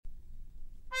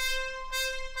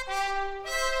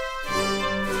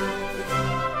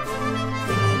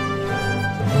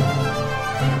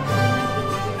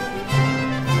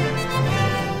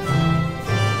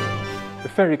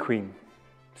Fairy Queen,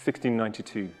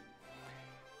 1692.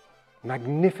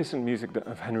 Magnificent music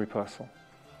of Henry Purcell.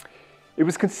 It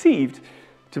was conceived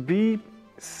to be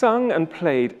sung and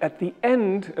played at the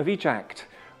end of each act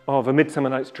of A Midsummer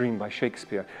Night's Dream by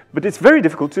Shakespeare. But it's very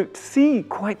difficult to see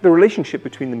quite the relationship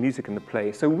between the music and the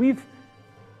play. So we've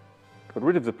got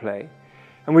rid of the play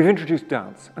and we've introduced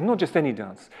dance, and not just any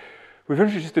dance. We've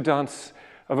introduced the dance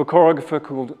of a choreographer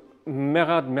called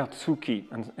Mourad Merzouki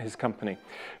and his company.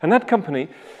 And that company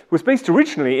was based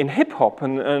originally in hip-hop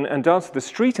and dance of the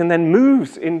street, and then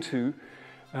moves into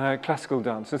classical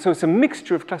dance. And so it's a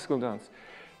mixture of classical dance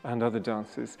and other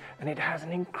dances. And it has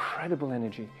an incredible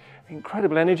energy,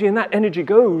 and that energy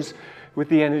goes with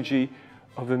the energy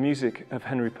of the music of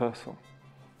Henry Purcell.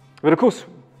 But of course,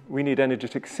 we need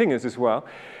energetic singers as well.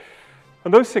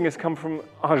 And those singers come from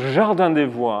our Jardin de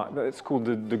Voix. It's called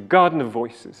the Garden of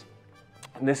Voices.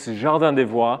 And this Jardin de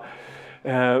Voix,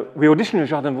 we audition in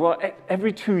Jardin de Voix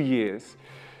every 2 years.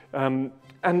 And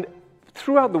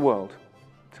throughout the world.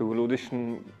 So we'll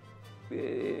audition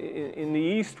in the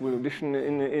East, we'll audition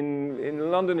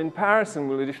in London, in Paris, and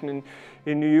we'll audition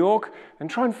in New York, and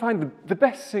try and find the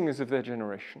best singers of their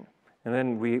generation. And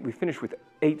then we finish with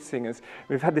 8 singers.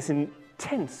 We've had this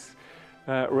intense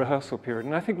rehearsal period,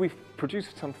 and I think we've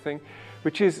produced something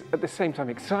which is at the same time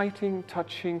exciting,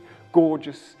 touching,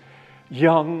 gorgeous,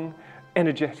 young,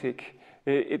 energetic.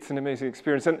 It's an amazing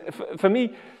experience. And for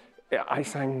me, I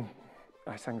sang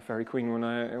Fairy Queen when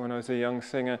I was a young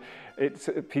singer. It's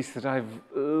a piece that I've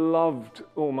loved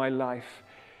all my life.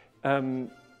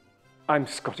 I'm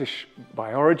Scottish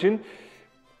by origin,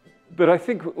 but I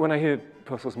think when I hear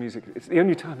Purcell's music, it's the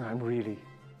only time I'm really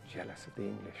jealous of the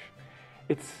English.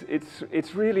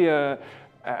 It's really a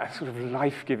sort of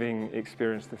life-giving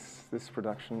experience, this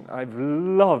production. I've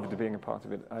loved being a part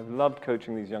of it. I've loved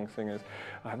coaching these young singers.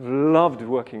 I've loved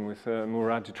working with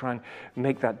Mourad to try and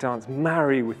make that dance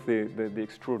marry with the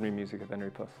extraordinary music of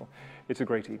Henry Purcell. It's a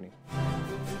great evening.